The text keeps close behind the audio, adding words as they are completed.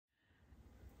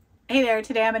Hey there,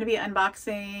 today I'm going to be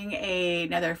unboxing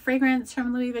another fragrance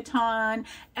from Louis Vuitton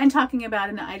and talking about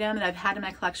an item that I've had in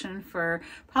my collection for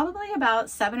probably about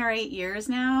 7 or 8 years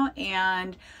now,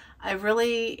 and I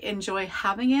really enjoy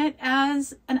having it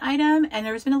as an item, and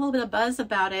there's been a little bit of buzz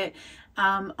about it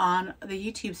on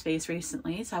the YouTube space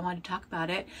recently, so I wanted to talk about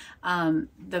it.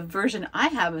 The version I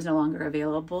have is no longer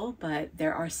available, but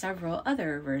there are several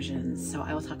other versions, so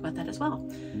I will talk about that as well.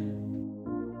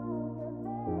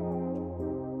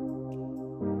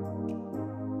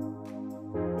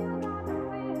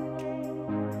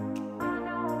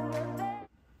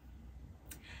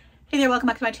 Hey there, welcome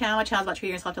back to my channel. My channel is about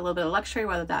treating yourself to a little bit of luxury,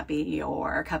 whether that be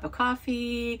your cup of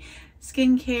coffee,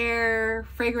 skincare,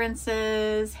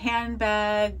 fragrances,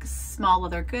 handbags, small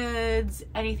leather goods,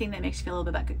 anything that makes you feel a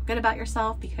little bit good about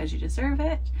yourself because you deserve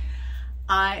it.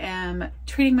 I am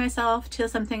treating myself to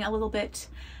something a little bit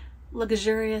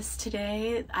luxurious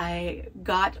today. I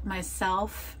got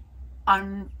myself,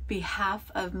 on behalf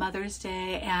of Mother's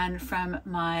Day and from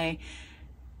my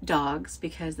dogs,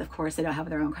 because of course they don't have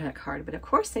their own credit card, but of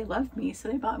course they love me, so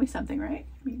they bought me something, right?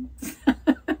 I mean,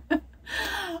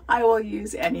 I will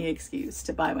use any excuse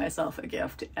to buy myself a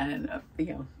gift, and you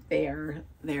know,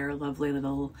 they're lovely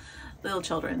little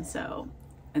children. So,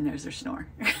 and there's their snore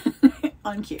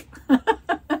on cue.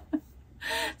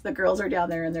 The girls are down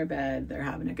there in their bed, they're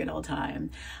having a good old time.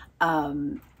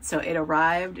 So it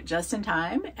arrived just in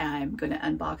time. I'm going to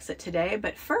unbox it today,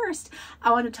 but first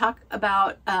I want to talk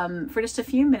about, for just a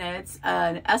few minutes,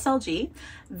 an SLG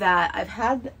that I've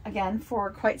had again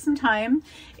for quite some time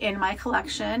in my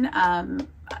collection.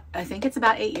 I think it's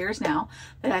about 8 years now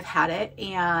that I've had it,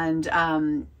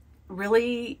 and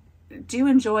really do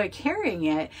enjoy carrying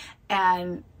it,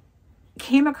 and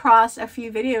came across a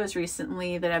few videos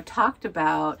recently that have talked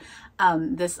about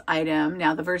this item.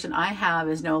 Now, the version I have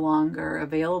is no longer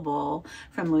available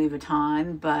from Louis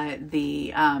Vuitton, but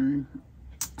the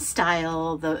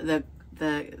style, the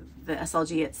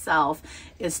SLG itself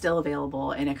is still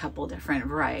available in a couple different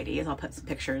varieties. I'll put some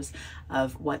pictures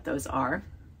of what those are.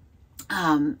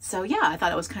 So yeah, I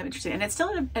thought it was kind of interesting, and it's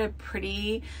still at a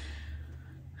pretty,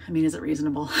 I mean, is it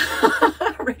reasonable?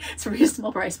 It's a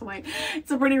reasonable price point.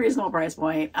 It's a pretty reasonable price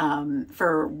point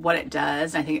for what it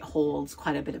does. And I think it holds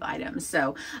quite a bit of items.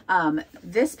 So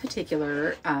this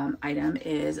particular item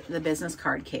is the business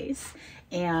card case.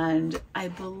 And I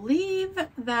believe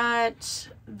that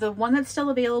the one that's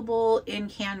still available in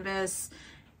canvas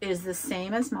is the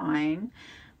same as mine,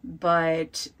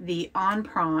 but the en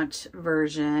print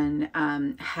version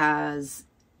has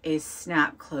a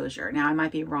snap closure. Now, I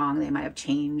might be wrong, they might have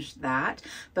changed that,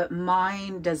 but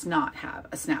mine does not have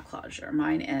a snap closure.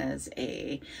 Mine is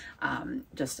a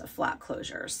just a flat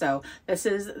closure. So this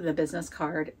is the business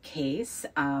card case.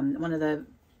 One of the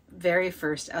very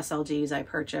first SLGs I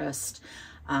purchased,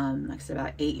 like I said,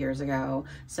 about 8 years ago,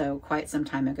 so quite some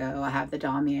time ago. I have the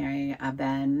Damier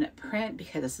Ben print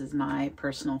because this is my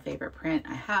personal favorite print.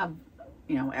 I have,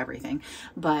 you know, everything,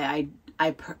 but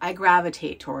I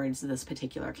gravitate towards this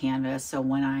particular canvas. So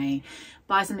when I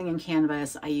buy something in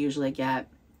canvas, I usually get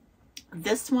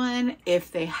this one.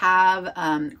 If they have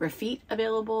graphite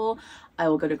available, I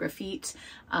will go to graphite.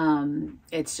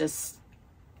 It's just,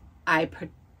 I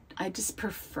just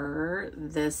prefer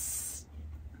this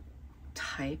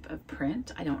type of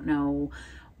print. I don't know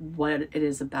what it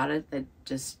is about it that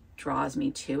just draws me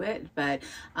to it, but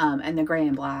and the gray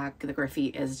and black, the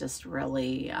graphite is just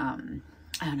really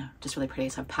I don't know, just really pretty.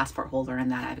 So I have a passport holder in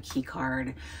that. I have a key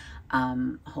card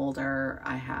holder.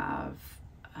 I have,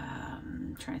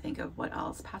 I'm trying to think of what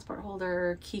else. Passport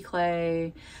holder, key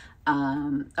clay,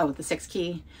 oh, the 6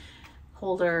 key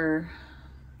holder.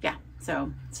 Yeah,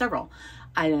 so several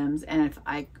items. And if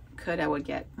I could, I would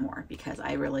get more because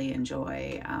I really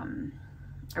enjoy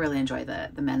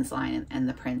the men's line and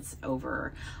the prints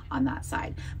over on that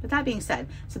side. But that being said,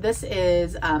 so this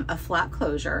is a flat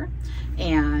closure,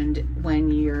 and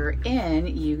when you're in,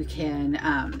 you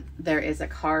can, there is a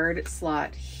card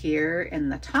slot here in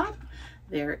the top.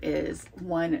 There is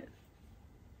one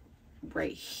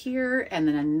right here, and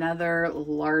then another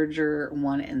larger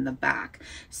one in the back.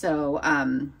 So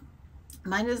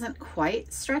mine isn't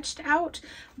quite stretched out,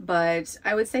 but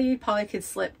I would say you probably could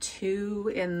slip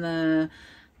 2 in the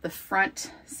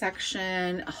front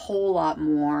section, a whole lot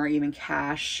more, even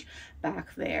cash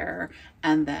back there,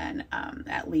 and then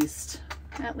at least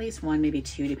 1, maybe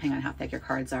 2, depending on how thick your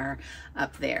cards are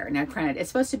up there. Now, granted, it's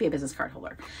supposed to be a business card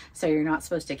holder, so you're not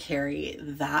supposed to carry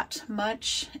that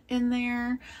much in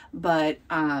there, but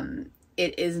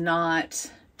it is not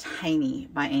tiny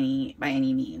by any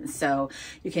means, so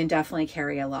you can definitely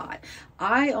carry a lot.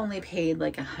 I only paid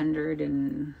like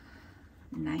 $190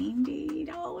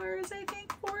 I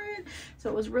think, for it. So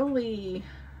it was really,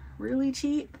 really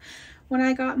cheap when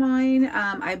I got mine.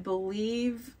 I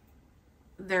believe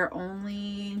they're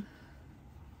only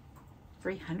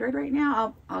 $300 right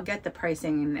now. I'll get the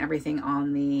pricing and everything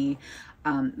on the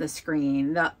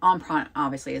screen. The Empreinte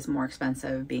obviously is more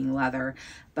expensive, being leather,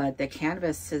 but the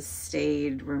canvas has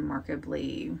stayed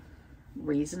remarkably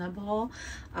reasonable.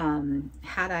 And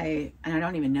I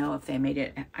don't even know if they made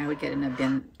it. I would get an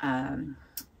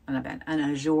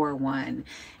azure one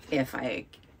if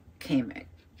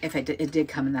it did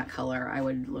come in that color. I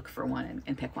would look for one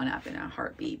and pick one up in a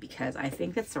heartbeat, because I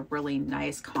think it's a really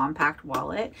nice compact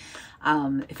wallet.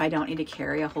 If I don't need to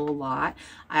carry a whole lot,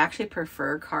 I actually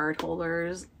prefer card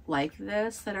holders like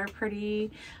this that are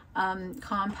pretty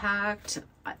compact.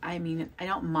 I mean, I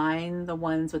don't mind the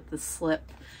ones with the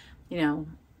slip,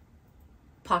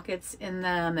 pockets in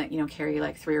them that, carry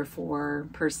like 3 or 4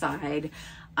 per side.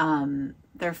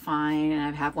 They're fine. And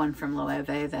I have one from Louis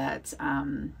Vuitton that,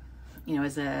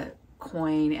 is a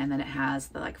coin, and then it has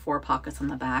the like 4 pockets on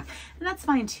the back, and that's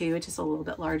fine too. It's just a little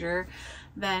bit larger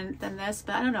than this,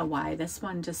 but I don't know why this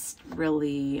one just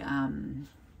really, I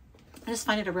just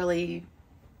find it a really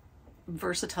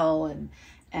versatile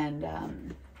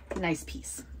and nice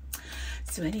piece.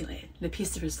 So anyway, the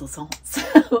piece de resistance,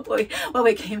 what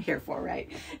we came here for,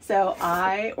 right? So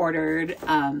I ordered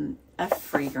a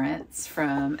fragrance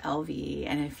from LV,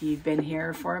 and if you've been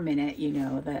here for a minute, you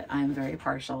know that I'm very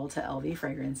partial to LV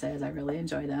fragrances. I really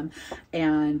enjoy them,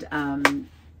 and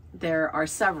there are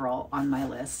several on my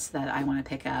list that I want to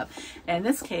pick up. In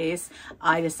this case,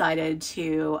 I decided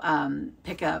to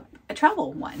pick up a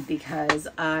travel one, because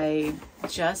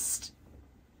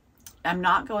I'm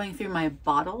not going through my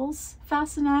bottles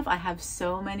fast enough. I have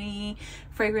so many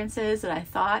fragrances that I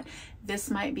thought this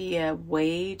might be a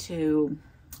way to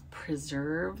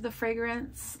preserve the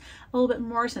fragrance a little bit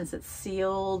more, since it's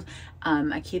sealed.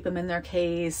 I keep them in their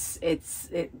case. I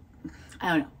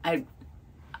don't know.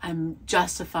 I'm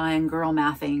justifying girl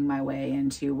mathing my way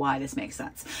into why this makes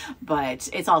sense, but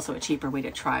it's also a cheaper way to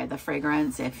try the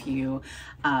fragrance if you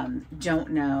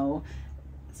don't know.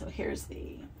 So here's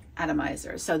the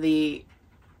atomizer. So the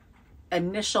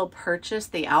initial purchase,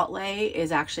 the outlay, is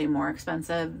actually more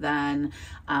expensive than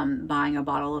buying a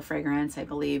bottle of fragrance. I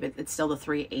believe it's still the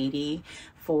 $380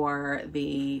 for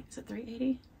the, is it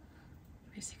 $380?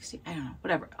 $360? I don't know,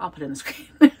 whatever. I'll put it in the screen.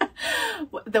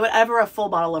 Whatever a full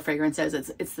bottle of fragrance is,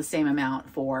 it's the same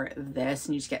amount for this,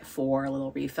 and you just get 4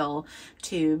 little refill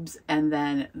tubes, and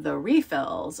then the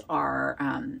refills are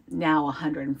now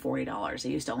 $140. They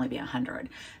used to only be $100,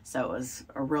 so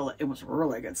it was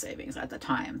really good savings at the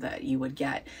time that you would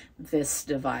get this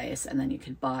device, and then you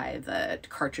could buy the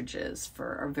cartridges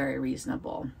for a very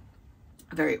reasonable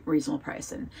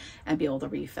price and be able to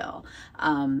refill.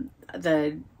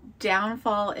 The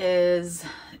downfall is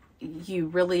you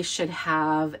really should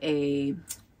have I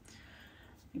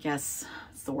guess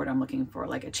it's the word I'm looking for,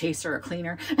 like a chaser or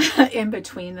cleaner in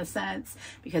between the scents,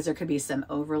 because there could be some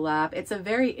overlap. It's a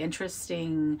very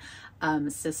interesting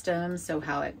system. So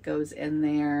how it goes in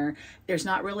there's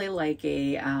not really like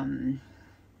a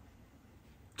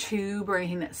tube or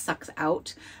anything that sucks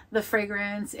out the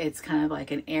fragrance. It's kind of like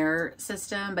an air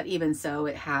system, but even so,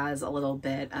 it has a little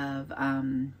bit of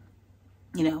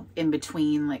in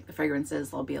between, like the fragrances,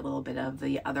 there'll be a little bit of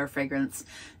the other fragrance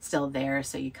still there.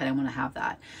 So you kind of want to have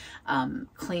that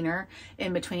cleaner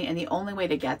in between. And the only way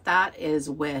to get that is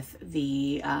with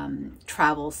the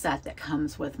travel set that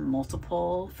comes with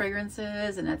multiple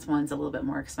fragrances, and that's one's a little bit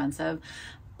more expensive,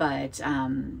 but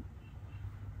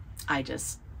I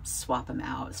just swap them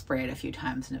out, spray it a few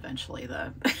times, and eventually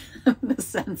the the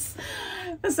scents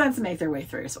make their way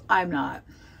through. So I don't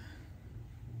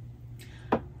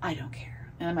care.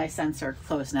 And my scents are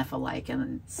close enough alike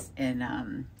in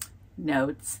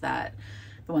notes that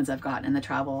the ones I've gotten in the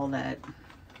travel that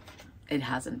it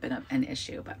hasn't been an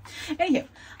issue. But anywho,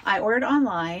 I ordered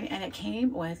online, and it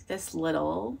came with this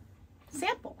little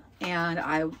sample. And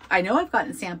I know I've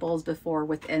gotten samples before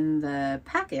within the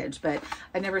package, but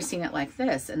I've never seen it like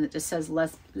this. And it just says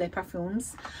Les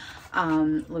Perfumes,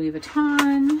 Louis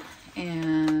Vuitton,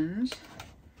 and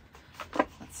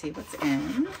let's see what's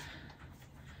in.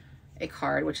 A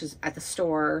card, which is at the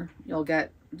store, you'll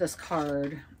get this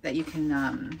card that you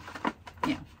can,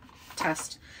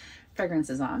 test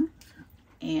fragrances on.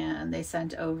 And they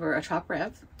sent over a top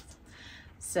rib.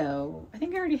 So I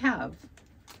think I already have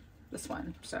this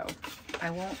one. So I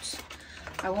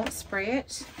won't spray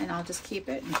it, and I'll just keep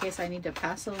it in case I need to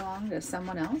pass it along to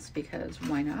someone else, because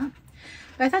why not?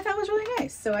 But I thought that was really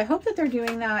nice. So I hope that they're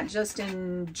doing that just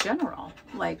in general,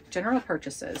 like general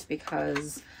purchases,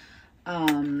 because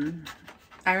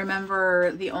I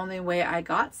remember the only way I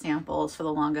got samples for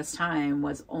the longest time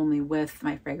was only with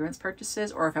my fragrance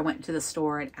purchases, or if I went to the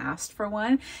store and asked for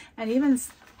one. And even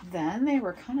then they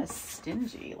were kind of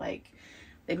stingy. Like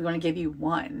they'd want to give you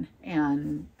one.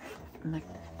 And I'm like,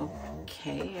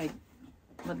 okay, I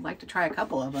would like to try a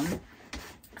couple of them.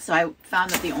 So I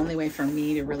found that the only way for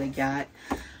me to really get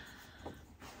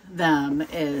them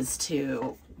is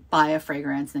to buy a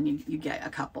fragrance, then you get a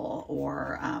couple,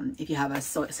 or if you have a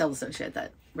sales associate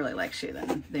that really likes you,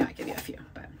 then they might give you a few.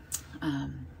 But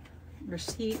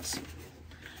receipt,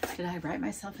 did I write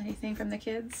myself anything from the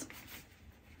kids?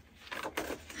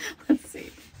 Let's see.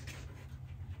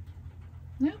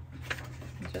 No,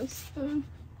 just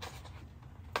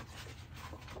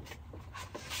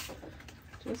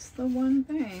the one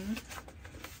thing.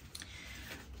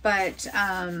 But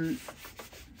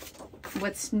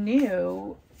what's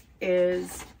new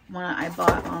is when I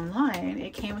bought online,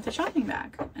 it came with a shopping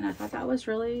bag, and I thought that was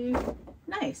really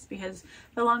nice because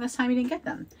the longest time you didn't get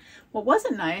them. What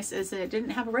wasn't nice is that it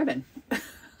didn't have a ribbon.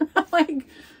 Like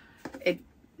it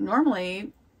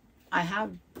normally, I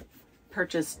have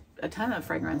purchased a ton of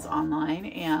fragrance online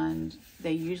and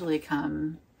they usually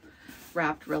come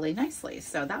wrapped really nicely.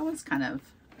 So that was kind of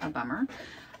a bummer.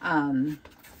 But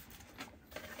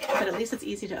at least it's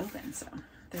easy to open. So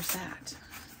there's that.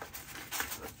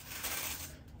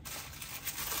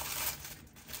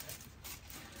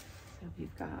 So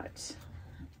we've got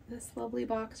this lovely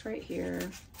box right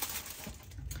here.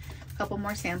 A couple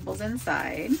more samples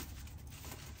inside.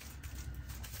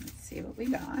 Let's see what we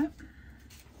got.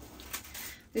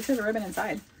 This is a ribbon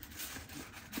inside.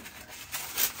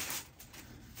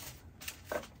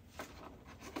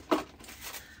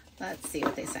 Let's see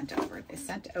what they sent over. They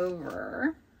sent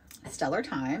over Stellar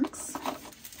Times,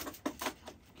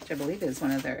 which I believe is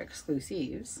one of their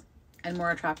exclusives, and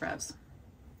more Trap Revs.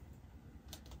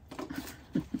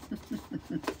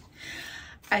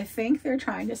 I think they're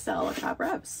trying to sell a Trap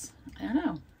Revs. I don't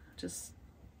know. Just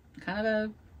kind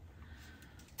of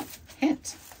a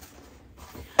hint.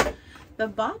 The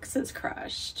box is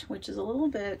crushed, which is a little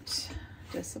bit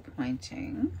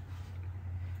disappointing,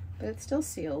 but it's still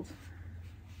sealed.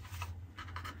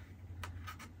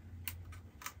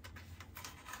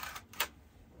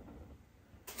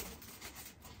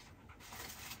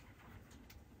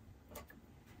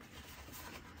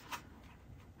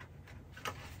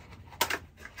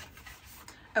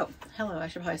 Oh, hello, I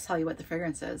should probably tell you what the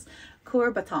fragrance is.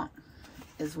 Couer Battant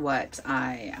is what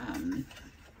I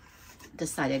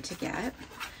decided to get.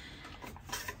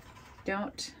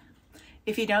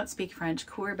 If you don't speak French,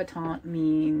 Couer Battant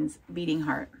means beating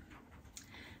heart.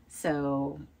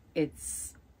 So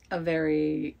it's a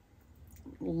very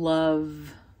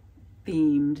love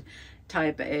themed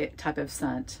type of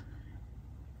scent.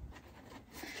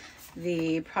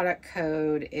 The product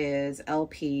code is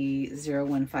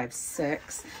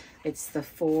LP0156. It's the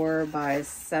 4 by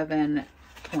 7.5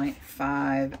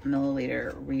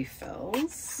 milliliter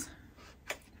refills.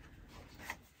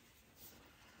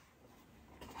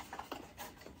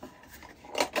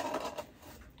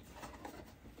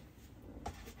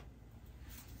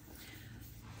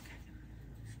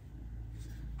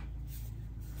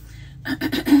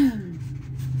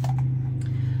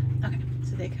 Okay,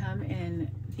 so they come in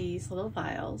these little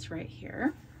vials right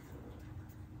here.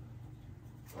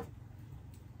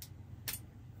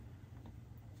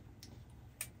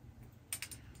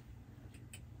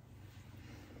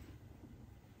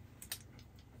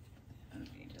 Let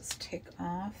me just take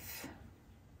off.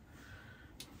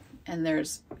 And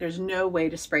there's no way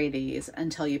to spray these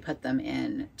until you put them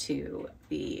into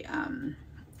the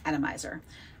atomizer.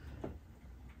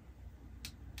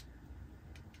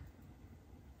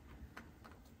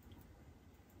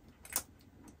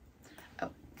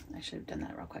 I should have done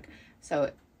that real quick.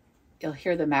 So you'll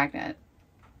hear the magnet.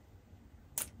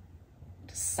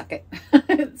 Just suck it.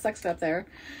 It sucks it up there.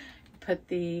 Put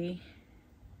the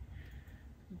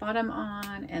bottom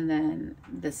on, and then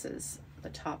this is the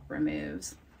top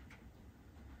removes.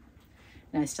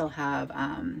 And I still have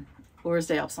Ors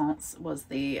d'Absence was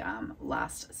the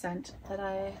last scent that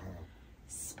I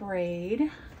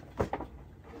sprayed. I'm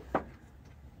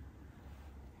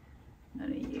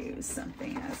gonna use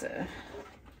something as a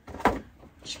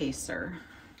chaser.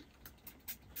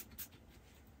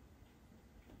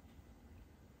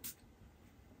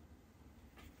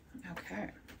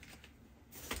 Okay.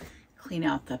 Clean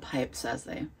out the pipes, as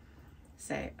they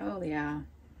say. Oh yeah.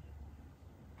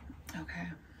 Okay.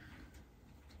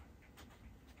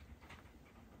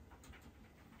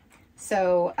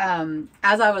 So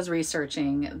as I was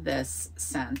researching this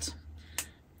scent,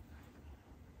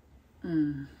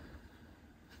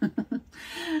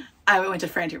 I went to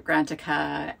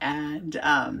Fragrantica,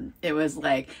 and it was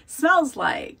like, smells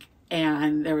like,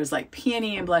 and there was like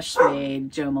peony and blush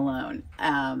suede, Joe Malone,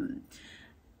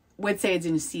 wood sage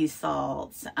and sea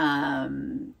salts.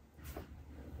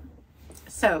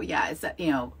 So yeah, it's,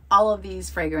 you know, all of these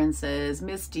fragrances,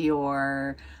 Miss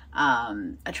Dior,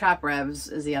 Attrape Revs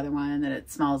is the other one that it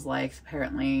smells like,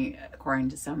 apparently, according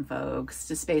to some folks.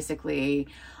 Just basically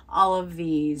all of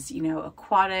these, you know,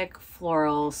 aquatic,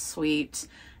 floral, sweet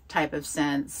type of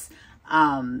scents.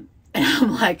 And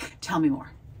I'm like, tell me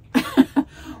more.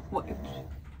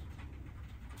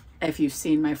 If you've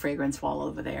seen my fragrance wall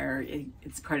over there,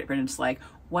 it's pretty much like,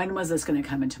 when was this going to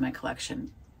come into my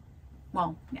collection?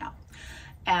 Well, now.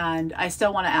 And I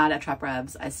still want to add Attrape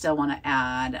Revs. I still want to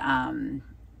add,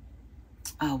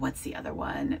 oh, what's the other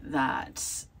one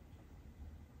that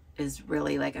is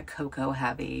really like a cocoa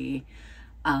heavy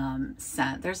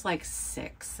scent? There's like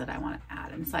 6 that I want to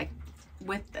add. And it's like,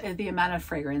 with the amount of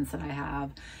fragrance that I have,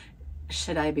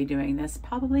 should I be doing this?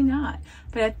 Probably not.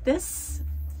 But at this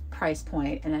price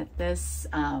point and at this,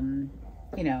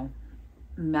 you know,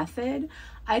 method,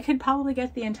 I could probably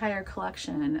get the entire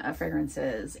collection of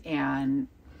fragrances and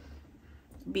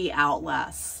be out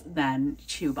less than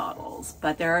 2 bottles.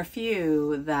 But there are a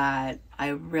few that I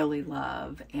really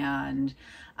love, and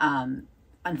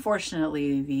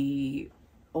unfortunately the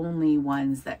only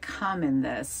ones that come in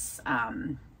this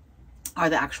are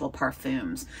the actual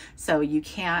perfumes. So you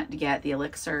can't get the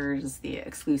elixirs, the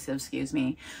exclusives, excuse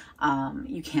me.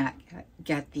 You can't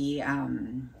get the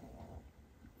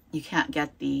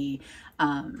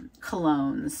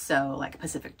colognes, so like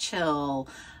Pacific Chill,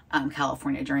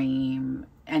 California Dream,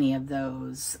 any of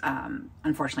those,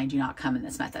 unfortunately do not come in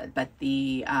this method, but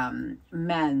the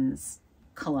men's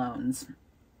colognes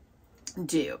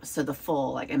do. So the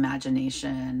full, like,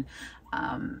 Imagination,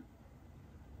 I'm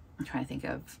trying to think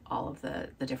of all of the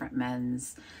different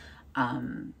men's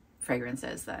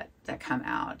fragrances that come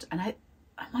out. And I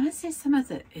want to say some of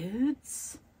the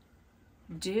ouds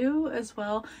do as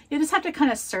well. You just have to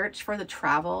kind of search for the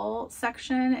travel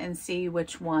section and see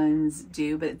which ones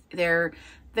do, but they're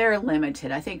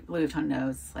limited. I think Louis Vuitton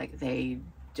knows, like, they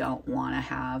don't want to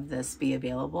have this be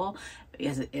available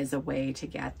as a way to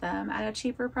get them at a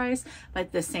cheaper price. But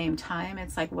at the same time,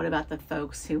 it's like, what about the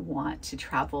folks who want to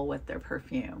travel with their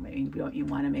perfume? I mean, don't you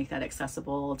want to make that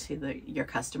accessible to your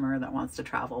customer that wants to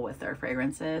travel with their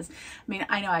fragrances? I mean,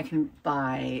 I know I can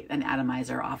buy an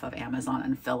atomizer off of Amazon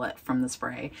and fill it from the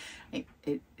spray.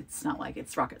 It's not like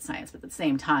it's rocket science, but at the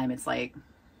same time, it's like,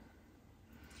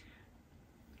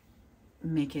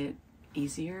 make it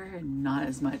easier and not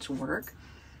as much work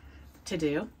to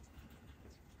do.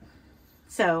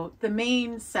 So the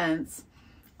main scents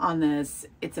on this,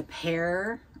 it's a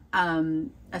pear,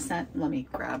 a scent. Let me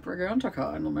grab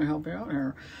Fragrantica and let me help you out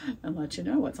here and let you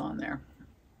know what's on there.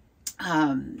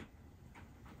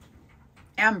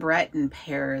 Ambrette and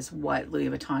pear is what Louis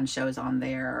Vuitton shows on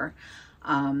their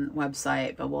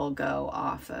website, but we'll go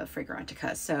off of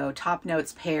Fragrantica. So top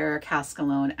notes: pear,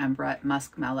 cascalone, ambrette,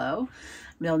 muskmellow.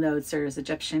 Middle notes, there's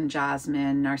Egyptian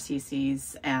jasmine,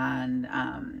 narcissus, and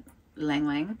ylang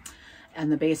ylang. And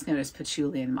the base note is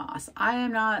patchouli and moss. I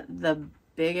am not the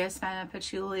biggest fan of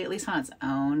patchouli, at least on its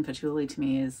own. Patchouli to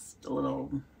me is a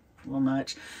little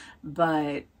much,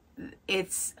 but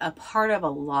it's a part of a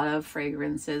lot of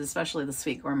fragrances, especially the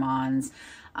sweet gourmands,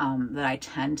 that I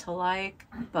tend to like,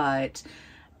 but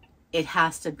it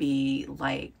has to be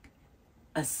like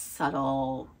a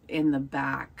subtle in the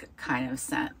back kind of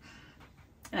scent.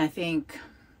 And I think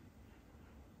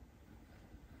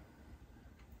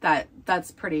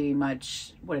that's pretty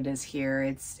much what it is here.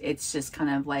 It's just kind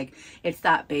of like, it's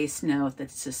that base note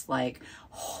that's just like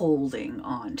holding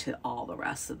on to all the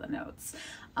rest of the notes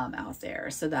out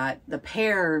there. So that the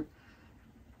pear,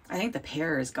 I think the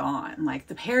pear is gone. Like,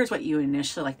 the pear is what you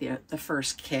initially, like the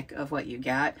first kick of what you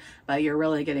get, but you're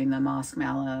really getting the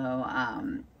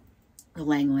muskmellow, the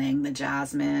ylang ylang, the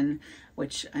jasmine,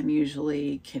 which I'm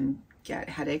usually can get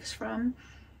headaches from.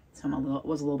 So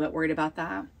was a little bit worried about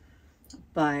that.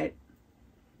 But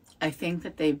I think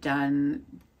that they've done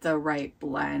the right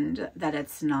blend, that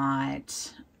it's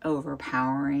not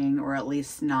overpowering, or at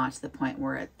least not to the point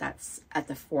where that's at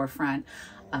the forefront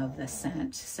of the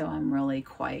scent. So I'm really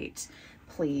quite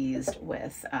pleased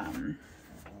with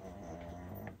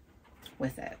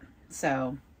it.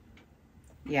 So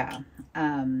yeah,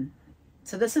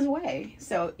 So this is a way.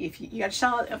 So if you got to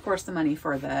shell out, of course, the money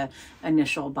for the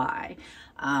initial buy,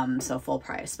 so full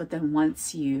price. But then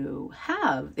once you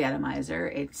have the atomizer,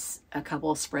 it's a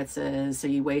couple of spritzes, so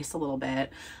you waste a little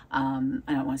bit. I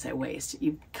don't want to say waste.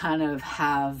 You kind of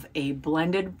have a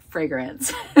blended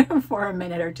fragrance for a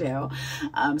minute or two.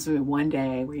 So one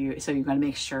day where you've got to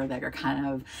make sure that you're kind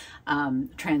of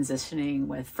transitioning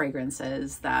with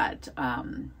fragrances that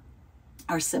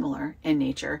are similar in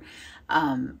nature.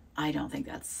 I don't think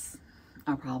that's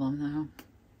a problem though.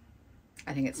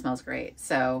 I think it smells great.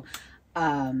 So,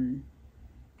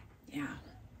 yeah,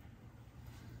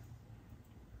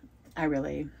 I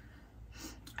really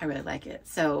like it.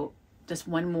 So just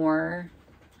one more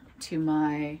to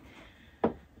my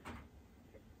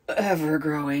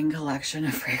ever-growing collection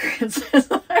of fragrances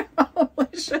that I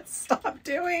probably should stop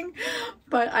doing,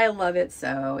 but I love it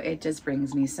so. It just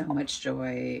brings me so much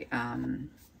joy.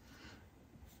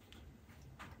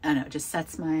 I don't know, it just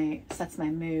sets my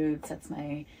mood, sets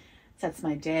my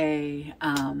day.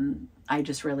 I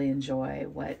just really enjoy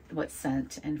what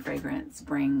scent and fragrance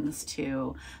brings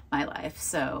to my life.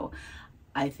 So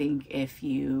I think if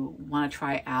you want to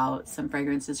try out some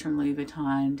fragrances from Louis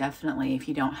Vuitton, definitely, if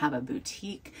you don't have a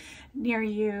boutique near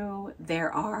you,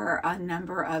 there are a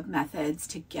number of methods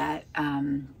to get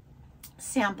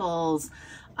samples,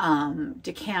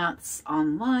 decants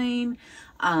online.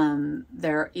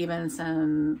 There are even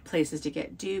some places to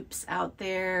get dupes out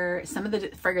there. Some of the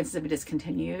fragrances have been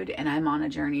discontinued, and I'm on a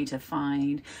journey to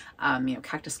find,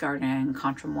 Cactus Garden,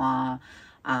 Contre Moi,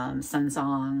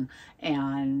 Sunsong,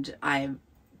 and I've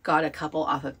got a couple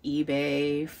off of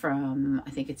eBay from,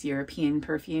 I think it's European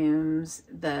Perfumes.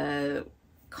 The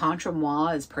Contre Moi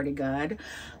is pretty good.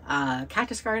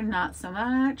 Cactus Garden, not so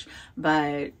much,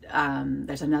 but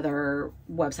there's another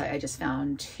website I just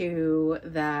found too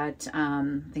that I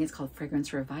think it's called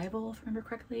Fragrance Revival, if I remember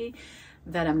correctly,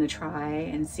 that I'm going to try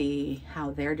and see how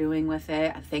they're doing with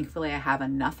it. Thankfully, I have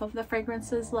enough of the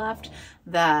fragrances left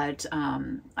that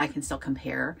I can still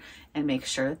compare and make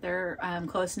sure that they're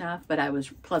close enough, but I was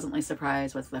pleasantly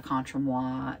surprised with the Contre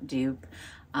Moi dupe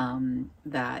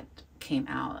that came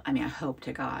out. I mean, I hope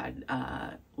to God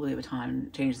Louis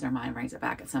Vuitton changes their mind, brings it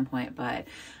back at some point, but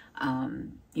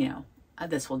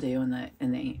this will do in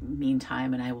the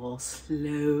meantime, and I will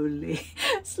slowly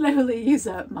use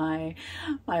up my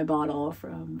bottle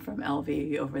from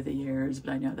LV over the years,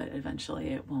 but I know that eventually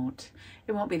it won't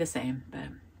be the same. But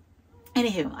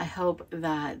anywho, I hope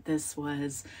that this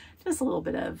was just a little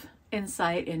bit of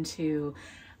insight into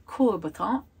Couer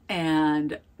Battant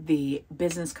and the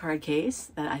business card case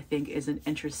that I think is an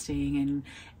interesting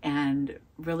and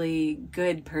really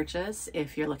good purchase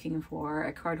if you're looking for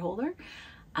a card holder.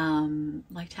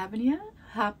 Liked having you.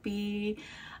 Happy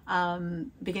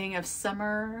beginning of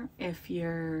summer if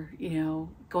you're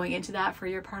going into that for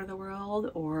your part of the world,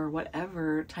 or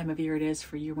whatever time of year it is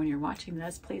for you when you're watching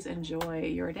this. Please enjoy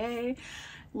your day.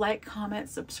 Like, comment,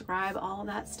 subscribe, all of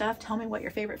that stuff. Tell me what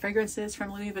your favorite fragrance is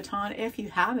from Louis Vuitton, if you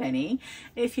have any.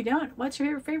 If you don't, what's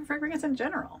your favorite fragrance in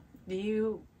general? Do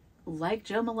you like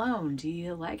Jo Malone? Do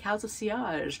you like House of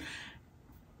Sillage?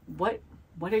 What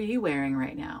are you wearing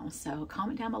right now? So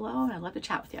comment down below, and I'd love to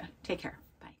chat with you. Take care.